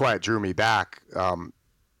 That's why it drew me back, among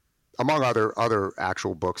other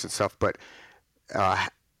actual books and stuff. But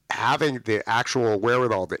having the actual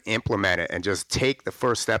wherewithal to implement it and just take the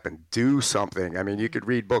first step and do something. I mean, you could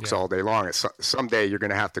read books all day long. Someday you're going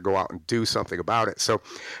to have to go out and do something about it. So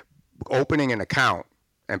opening an account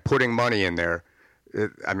and putting money in there,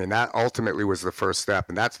 that ultimately was the first step,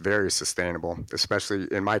 and that's very sustainable, especially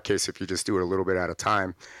in my case, if you just do it a little bit at a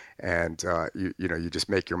time, and you just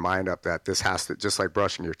make your mind up that this has to, just like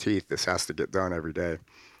brushing your teeth, this has to get done every day.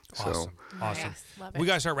 Awesome. Yes, love it. We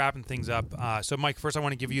got to start wrapping things up. So, Mike, first I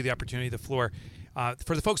want to give you the opportunity, the floor.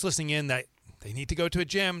 For the folks listening in that they need to go to a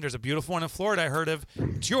gym, there's a beautiful one in Florida I heard of.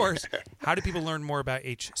 It's yours. How do people learn more about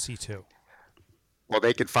HC2? Well,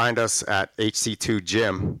 they can find us at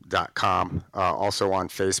hc2gym.com, also on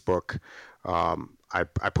Facebook. I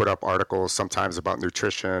put up articles sometimes about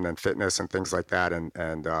nutrition and fitness and things like that,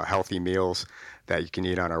 and healthy meals that you can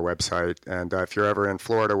eat on our website. And if you're ever in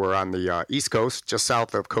Florida, we're on the East Coast, just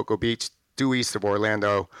south of Cocoa Beach, due east of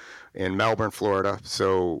Orlando, in Melbourne, Florida.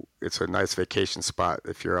 So it's a nice vacation spot.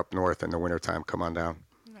 If you're up north in the wintertime, come on down.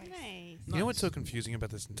 Nice. You know what's so confusing about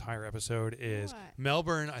this entire episode is What?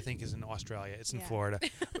 Melbourne, I think, is in Australia. It's in Yeah. Florida.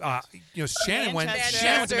 Shannon went Manchester.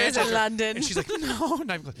 Shannon went to Manchester is in Manchester, London. and she's like, no.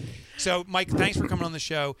 Not even close. So, Mike, thanks for coming on the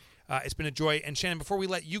show. It's been a joy. And Shannon, before we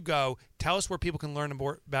let you go, tell us where people can learn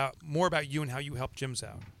more about you and how you help gyms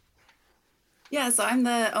out. Yeah, so I'm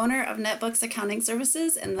the owner of NetBooks Accounting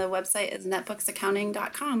Services, and the website is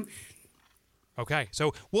netbooksaccounting.com. Okay,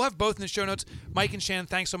 so we'll have both in the show notes. Mike and Shannon,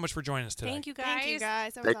 thanks so much for joining us today. Thank you, guys. Thank you,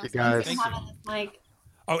 guys. That was Thank you, awesome. guys. Thanks for having us, Mike.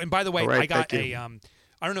 Oh, and by the way, All right, I got thank you.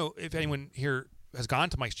 I don't know if anyone here has gone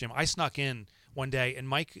to Mike's gym. I snuck in one day, and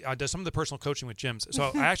Mike does some of the personal coaching with gyms.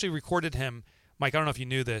 So I actually recorded him. Mike, I don't know if you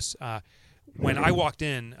knew this. When I walked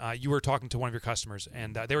in, you were talking to one of your customers,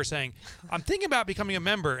 and they were saying, I'm thinking about becoming a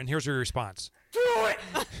member, and here's your response. Do it!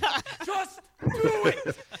 Just do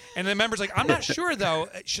it! And the member's like, I'm not sure, though.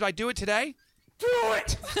 Should I do it today? Do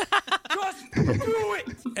it! Just do it!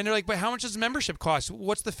 And they're like, but how much does the membership cost?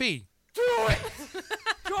 What's the fee? Do it!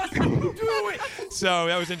 Just do it! So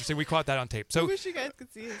that was interesting. We caught that on tape. I So wish you guys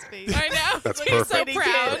could see his face. I know. That's Look, he's so perfect.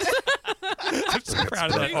 proud. I'm so proud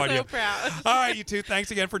of that He's audio. so proud. All right, you two. Thanks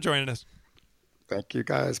again for joining us. Thank you,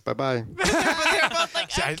 guys. Bye-bye. They're both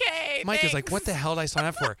like, See, okay, Mike is like, thanks. what the hell did I sign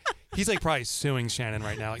up for? He's like probably suing Shannon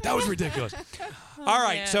right now. Like, that was ridiculous. All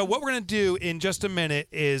right, man. so what we're going to do in just a minute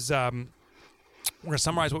is we're going to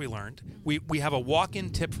summarize what we learned. We have a walk-in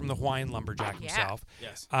tip from the Hawaiian lumberjack Yeah. himself.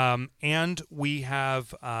 Yes. And we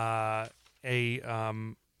have I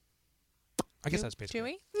guess that's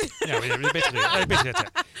basically Chewy? yeah, basically that's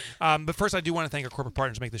it. But first, I do want to thank our corporate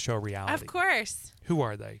partners to make the show a reality. Of course. Who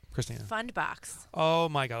are they, Christina? Fundbox. Oh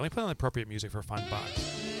my God! Let me put on the appropriate music for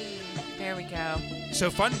Fundbox. There we go.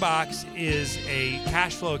 So Fundbox is a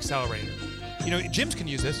cash flow accelerator. You know, gyms can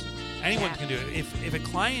use this. Anyone Yeah. can do it. If a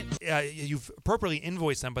client you've appropriately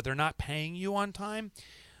invoiced them, but they're not paying you on time,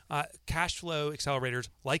 cash flow accelerators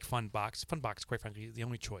like Fundbox, quite frankly, is the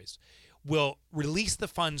only choice, will release the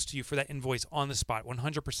funds to you for that invoice on the spot,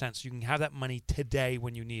 100%, so you can have that money today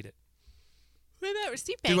when you need it. What about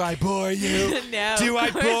Receipt Bank? Do I bore you? No. Do I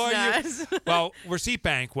of course bore not. you? Well, Receipt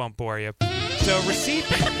Bank won't bore you. So Receipt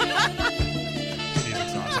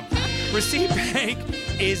Music's awesome. Receipt Bank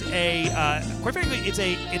is quite frankly,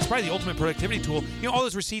 it's probably the ultimate productivity tool. You know, all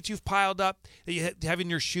those receipts you've piled up that you have in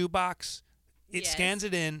your shoebox, it Yes. scans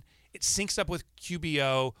it in, it syncs up with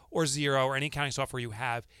QBO or Xero or any accounting software you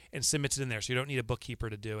have and submits it in there. So you don't need a bookkeeper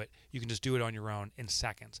to do it. You can just do it on your own in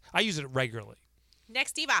seconds. I use it regularly.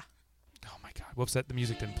 Nextiva. Oh my God! Whoops! The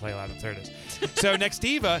music didn't play loud. There it is. So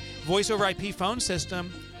Nextiva voice over IP phone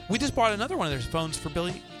system. We just bought another one of their phones for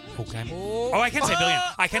Billy. Okay. Oh, I can say billion.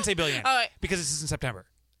 I can say billion Oh, wait. because this is in September.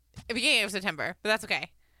 The beginning of September, but that's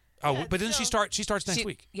okay. Oh, Yeah, but then she still- starts next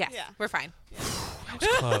week. Yes, Yeah. we're fine. That was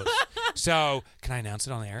close. So can I announce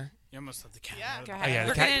it on the air? You almost let the cat Yeah. out of Go the ahead. yeah, the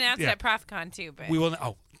we're cat- going to announce yeah. it at ProfCon too, but We will.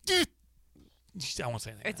 Oh, I won't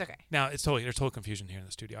say anything. it's okay. Now there's total confusion here in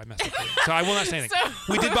the studio. I messed up. So I will not say anything. So-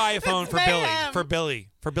 We did buy a phone for mayhem. Billy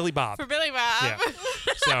Bob. For Billy Bob. Yeah.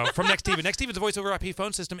 So from Nextiva. Nextiva is a voice over IP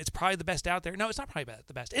phone system. It's probably the best out there. No, it's not probably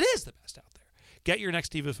the best. It is the best out there. Get your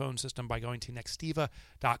Nextiva phone system by going to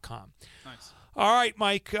nextiva.com. Nice. All right,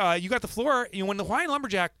 Mike, you got the floor. You know, when the Hawaiian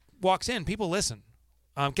lumberjack walks in, people listen.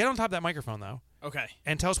 Get on top of that microphone though, Okay.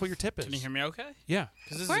 and tell us what your tip is. Can you hear me okay? Yeah.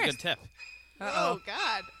 Because this Of is a course. good tip. Oh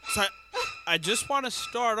God. So I just want to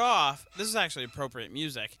start off. This is actually appropriate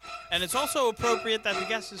music. And it's also appropriate that the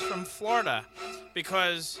guest is from Florida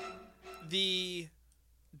because the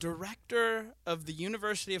director of the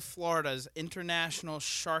University of Florida's International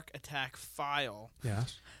Shark Attack File,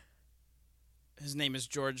 Yes. his name is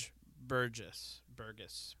George Burgess.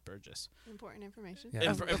 Important information.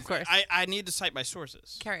 Yeah. Of course. I need to cite my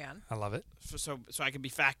sources. Carry on. I love it. So I can be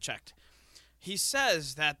fact checked. He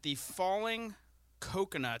says that the falling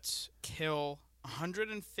coconuts kill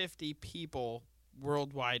 150 people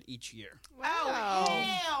worldwide each year. Wow.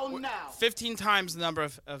 Hell no. 15 times the number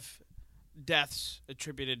of deaths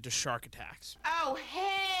attributed to shark attacks. Oh,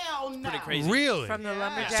 hell no. Pretty crazy. Really? From the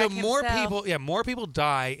lumberjack so more himself. more people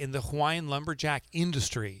die in the Hawaiian lumberjack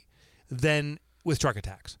industry than with shark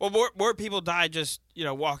attacks. Well, more people die just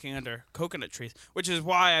walking under coconut trees, which is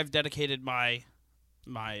why I've dedicated my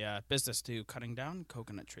business to cutting down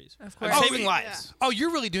coconut trees. Of I'm course. saving lives. Oh, you're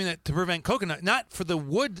really doing that to prevent coconut, not for the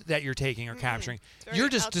wood that you're taking or capturing. Very You're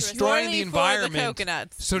just altruistic. destroying Purely the for the environment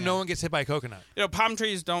coconuts. so no one gets hit by a coconut. Palm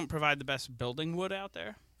trees don't provide the best building wood out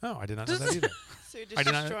there. Oh, I did not know that either. So you're I just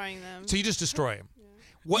did not- destroying them. So you just destroy them.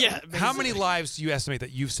 What? Yeah, How many basically. lives do you estimate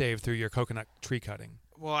that you've saved through your coconut tree cutting?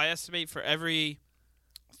 Well, I estimate for every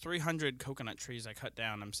 300 coconut trees I cut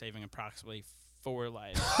down, I'm saving approximately 4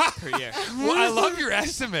 lives per year. Well, I love your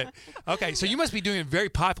estimate. Okay, so you must be doing it in very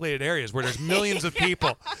populated areas where there's millions of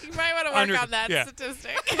people. You might want to work Under- on that yeah.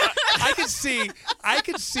 statistic. I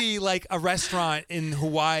could see like a restaurant in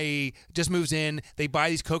Hawaii just moves in. They buy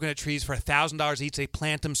these coconut trees for $1,000 each. They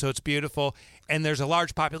plant them so it's beautiful, and there's a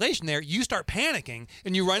large population there. You start panicking,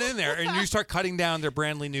 and you run in there, and you start cutting down their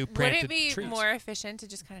brandly new Would planted it be trees. more efficient to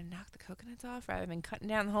just kind of knock the coconuts off rather than cutting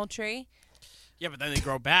down the whole tree? Yeah, but then they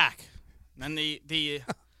grow back. Then the Keeps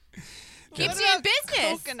What you in about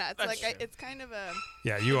business. Coconuts. That's Like true. it's kind of a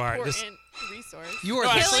Yeah, you are. important resource. You are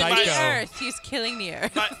No, the actually, Killing psycho. the earth. He's killing the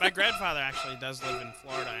earth. my grandfather actually does live in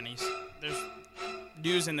Florida, and there's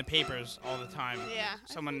news in the papers all the time. Yeah.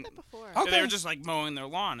 Someone I've heard that before. Oh. they Okay. were just like mowing their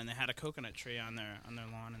lawn, and they had a coconut tree on their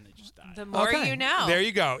lawn, and they just died. The more Okay. you know. There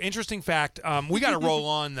you go. Interesting fact. We got to roll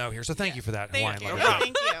on though here, so thank you for that, Hawaiian Thank you. lumberjack.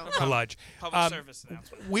 Thank you. Collage. Public service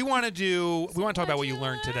announcement. We want to talk about what you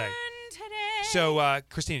learned today. So,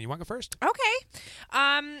 Christina, you want to go first?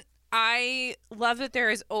 Okay. I love that there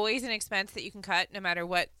is always an expense that you can cut, no matter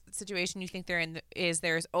what situation you think they're in is.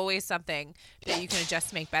 There's always something that you can adjust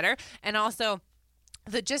to make better, and also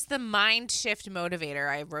the mind shift motivator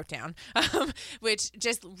I wrote down, which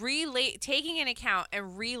just taking into account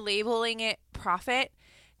and relabeling it profit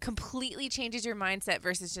completely changes your mindset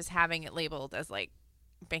versus just having it labeled as like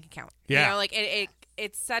bank account. Yeah. You know, like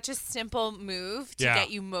it's such a simple move to get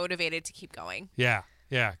you motivated to keep going. Yeah.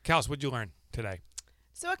 Yeah. Kels, what'd you learn today?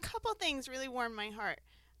 So a couple things really warmed my heart.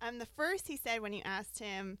 The first he said when you asked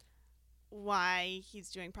him why he's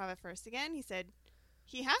doing Profit First again, he said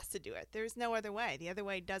he has to do it. There's no other way. The other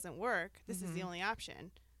way doesn't work. This is the only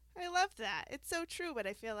option. I love that. It's so true, but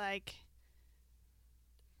I feel like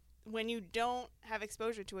when you don't have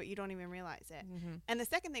exposure to it, you don't even realize it. Mm-hmm. And the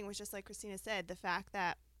second thing was just like Christina said, the fact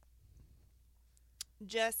that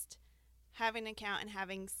just having an account and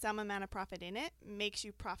having some amount of profit in it makes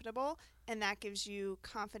you profitable, and that gives you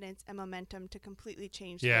confidence and momentum to completely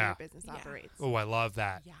change the way your business operates. Oh, I love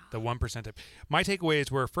that. Yeah. The 1% tip. My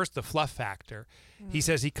takeaways were, first, the fluff factor. He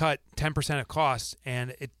says he cut 10% of costs,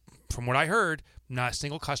 and from what I heard, not a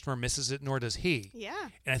single customer misses it, nor does he. Yeah.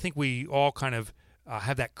 And I think we all kind of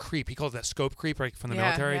have that creep. He calls that scope creep, right, from the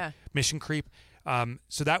military, mission creep.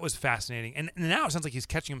 So that was fascinating. And now it sounds like he's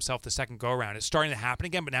catching himself the second go-around. It's starting to happen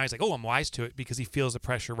again, but now he's like, oh, I'm wise to it, because he feels the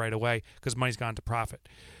pressure right away because money's gone to profit.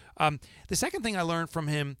 The second thing I learned from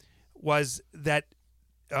him was that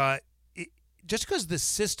just because the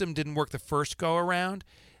system didn't work the first go-around,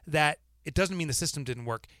 that it doesn't mean the system didn't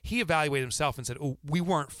work. He evaluated himself and said, oh, we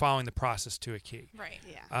weren't following the process to a key. Right.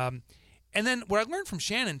 Yeah. And then what I learned from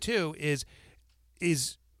Shannon, too, is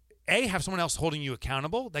have someone else holding you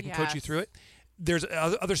accountable that can coach you through it. There's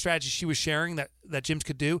other strategies she was sharing that gyms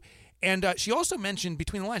could do. And she also mentioned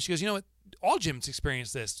between the lines, she goes, you know what, all gyms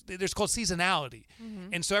experience this. There's called seasonality.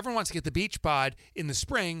 Mm-hmm. And so everyone wants to get the beach bod in the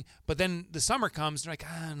spring, but then the summer comes and they're like,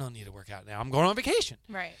 I don't need to work out now. I'm going on vacation.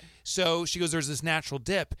 Right. So she goes, there's this natural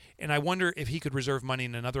dip. And I wonder if he could reserve money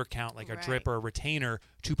in another account, like a drip or a retainer,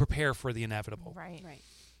 to prepare for the inevitable. Right.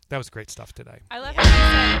 That was great stuff today. I love how you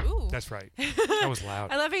said, ooh. That's right. That was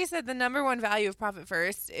loud. I love how you said the number one value of Profit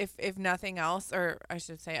First, if nothing else, or I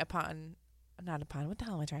should say not upon, what the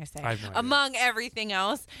hell am I trying to say? I have no idea. Among everything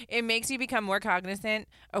else, it makes you become more cognizant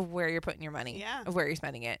of where you're putting your money, of where you're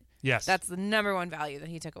spending it. Yes. That's the number one value that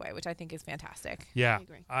he took away, which I think is fantastic. Yeah,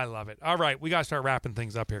 I love it. All right, we got to start wrapping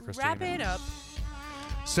things up here, Christina. Wrap it up.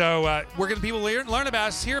 So where can people learn about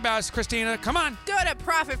us, hear about us, Christina? Come on. Go to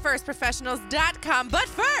ProfitFirstProfessionals.com. But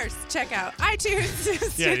first, check out iTunes,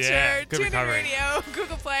 Stitcher, TuneIn Radio,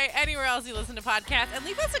 Google Play, anywhere else you listen to podcasts. And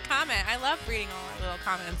leave us a comment. I love reading all our little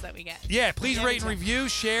comments that we get. Yeah, please rate and review,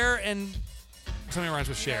 share, and something rhymes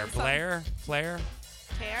with share. Flare,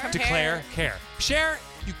 Care. declare, care. Share,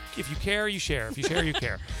 if you care, you share. If you share, you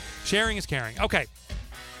care. Sharing is caring. Okay.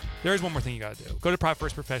 There is one more thing you got to do. Go to Profit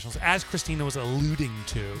First Professionals, as Christina was alluding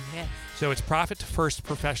to. Yes. So it's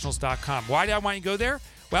ProfitFirstProfessionals.com. Why do I want you to go there?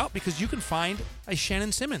 Well, because you can find a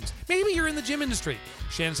Shannon Simmons. Maybe you're in the gym industry.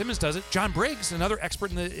 Shannon Simmons does it. John Briggs, another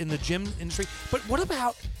expert in the gym industry. But what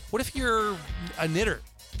if you're a knitter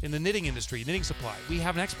in the knitting industry, knitting supply? We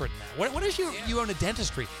have an expert in that. What if you own a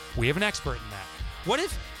dentistry? We have an expert in that. What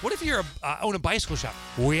if you own a bicycle shop?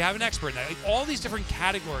 We have an expert in that. Like, all these different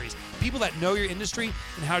categories, people that know your industry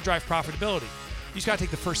and how to drive profitability. You just got to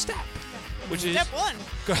take the first step, which is Step one.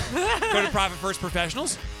 Go to Profit First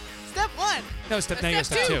Professionals. Step one. No, step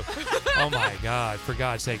two. Oh my God! For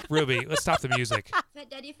God's sake, Ruby, let's stop the music. Fat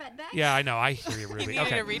Daddy, Fat Back? Yeah, I know. I hear you, Ruby. needed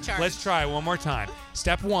Okay, a recharge. let's try it one more time.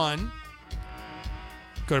 Step one.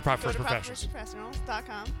 Go to Profit First Professionals.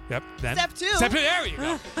 ProfitFirstProfessionals.com. Yep. Then Step two. There you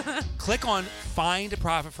go. Click on Find a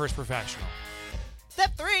Profit First Professional.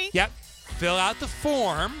 Step 3. Yep. Fill out the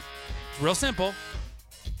form. It's real simple.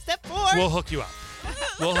 Step 4. We'll hook you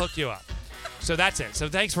up. So that's it. So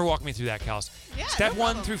thanks for walking me through that, Kels. Yeah, Step no 1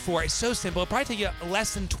 problem. through 4. It's so simple. It'll probably take you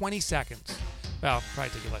less than 20 seconds. Well,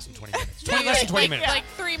 probably take you less than 20 minutes. Less than 20 minutes. Like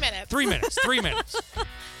 3 minutes. 3 minutes. 3 minutes.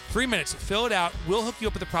 3 minutes. Fill it out. We'll hook you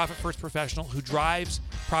up with a Profit First Professional who drives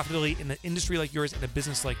profitability in an industry like yours, in a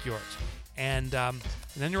business like yours. And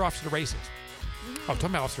then you're off to the races. Oh, talking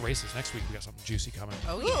about off to the races. Next week we got something juicy coming.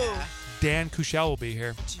 Oh, yeah. Dan Kushel will be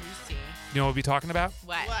here. Juicy. You know what we'll be talking about?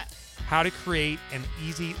 What? How to create an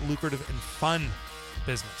easy, lucrative, and fun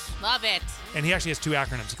business. Love it. And he actually has 2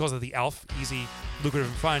 acronyms. He calls it the ELF, easy, lucrative,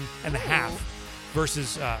 and fun, and the HALF,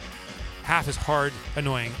 versus half is hard,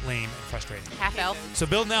 annoying, lame, and frustrating. Half elf. So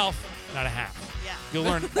build an ELF, not a half. Yeah. You'll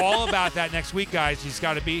learn all about that next week, guys. You just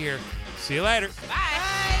got to be here. See you later.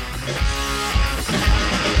 Bye. Bye.